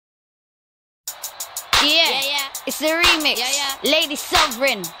It's the remix. Lady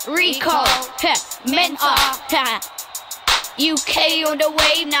Sovereign, Riko, Menta. UK all the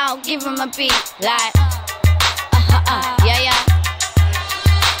way now, give him a beat like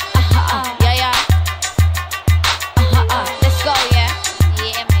let's go, yeah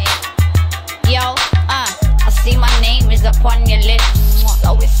mate. Yo, I see my name is upon your lips.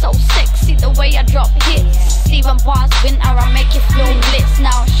 Oh, it's so sexy the way I drop hits. Even past winter I make you feel blitz.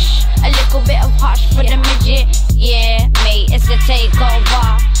 Now shh, a little bit of hush for the midget. Yeah mate, it's a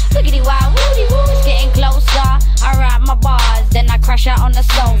takeover. Wiggity wow, woody woo, it's getting closer. I write my bars, then I crash out on the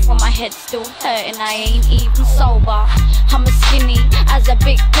sofa. My head's still hurting, I ain't even sober. I'm as skinny as a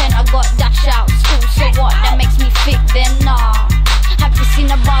big pen, I got dash out school. So what, that makes me thick then? Nah. Have you seen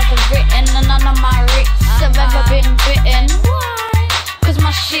the bars I've written? And none of my rips have ever been bitten. Why? Cause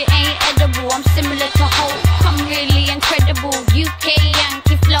my shit ain't edible, I'm similar to Hulk, I'm really incredible. UK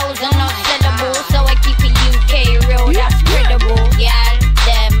Yankee flows are not sellable, so I keep it UK real, that's credible. Yeah,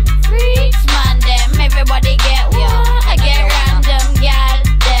 them freaks, man, them, everybody get what? I get random, yeah,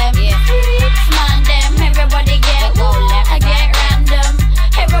 them freaks, man, them, everybody get what? I get random,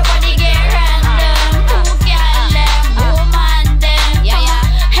 everybody get random. Who got them? Who man them?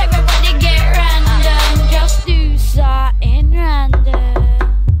 Everybody get random, just do something random.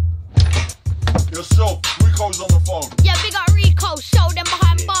 Yourself, Riko's on the phone. Yeah, big up Riko, show them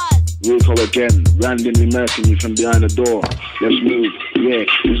behind bars. Riko again, randomly murking you from behind the door. Let's move, yeah,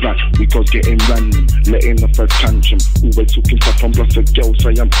 it's like Riko's getting random, letting the first tantrum. Always talking tough on plus a girl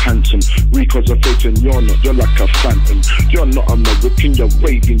say I'm handsome. Riko's a face and you're not, you're like a phantom. You're not American, you're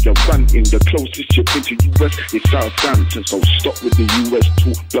raving, you're ranting. The closest you've been to US is Southampton. So stop with the US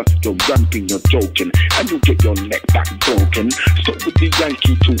talk, plus you're ramping, you're joking, and you'll get your neck back broken. Stop with the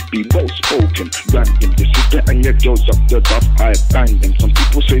Yankee talk, be well spoken. Random, your sister and your girls up the duff, I bang them. Some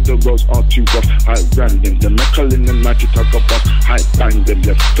people say the roads are too rough, I ran them. The metal in the night, I got bust, I bang them.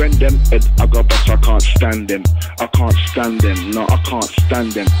 Let's friend them, Ed, I got bust, I can't stand them. I can't stand them, no, I can't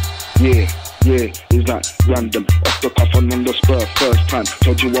stand them. Yeah, it's like random. Off the cuff and on the spur, first time.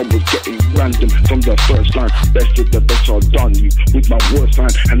 Told you I was getting random from the first line. Best of the best, I'll done you with my worst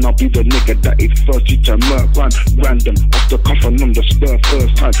line. And I'll be the nigga that is thirsty to murk rhyme. Random, off the cuff and on the spur,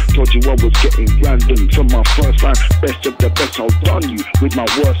 first time. Told you I was getting random from my first line. Best of the best, I'll done you with my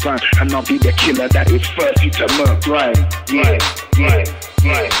worst line. And I'll be the killer that is thirsty to murk rhyme.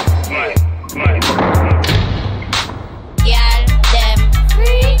 Yeah, them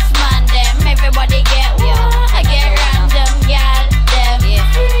freaks, man, them, everybody get what? I get random, yeah, them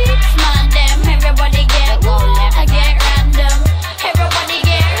freaks, man, them, everybody get what? I get random, everybody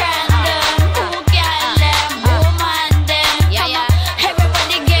get random. Who got them? Who man them?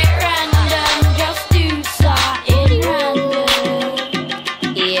 Everybody get random, just do something random.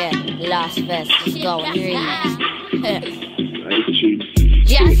 Yeah, last verse, let's go and remix.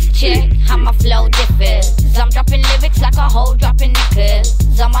 Just check how my flow differs. I'm dropping lyrics like a hoe dropping knickers.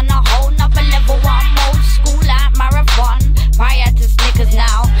 I'm on a whole nother level, I'm old school like marathon. Prior to Snickers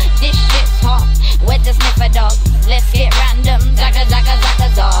now, this shit's hot. Where the sniffer dog? Let's get random, zagga zagga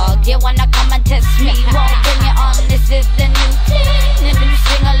zagga dog. You wanna come and test me? Well, bring it on, this is the new thing, the new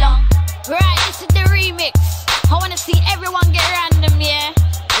sing along. Right, this is the remix. I wanna see everyone get random, yeah?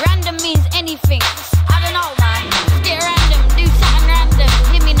 Random means anything. I don't know, man. Just get random, do something random.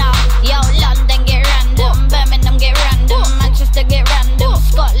 Hear me now. Yo, London get random, Birmingham get random, Manchester get random,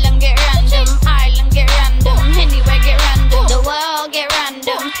 Scotland get random, Ireland get random, anywhere get random, the world get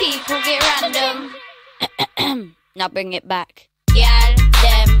random, people get random. Now bring it back. Yeah,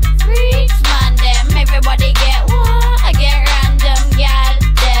 them freaks, man, them, everybody get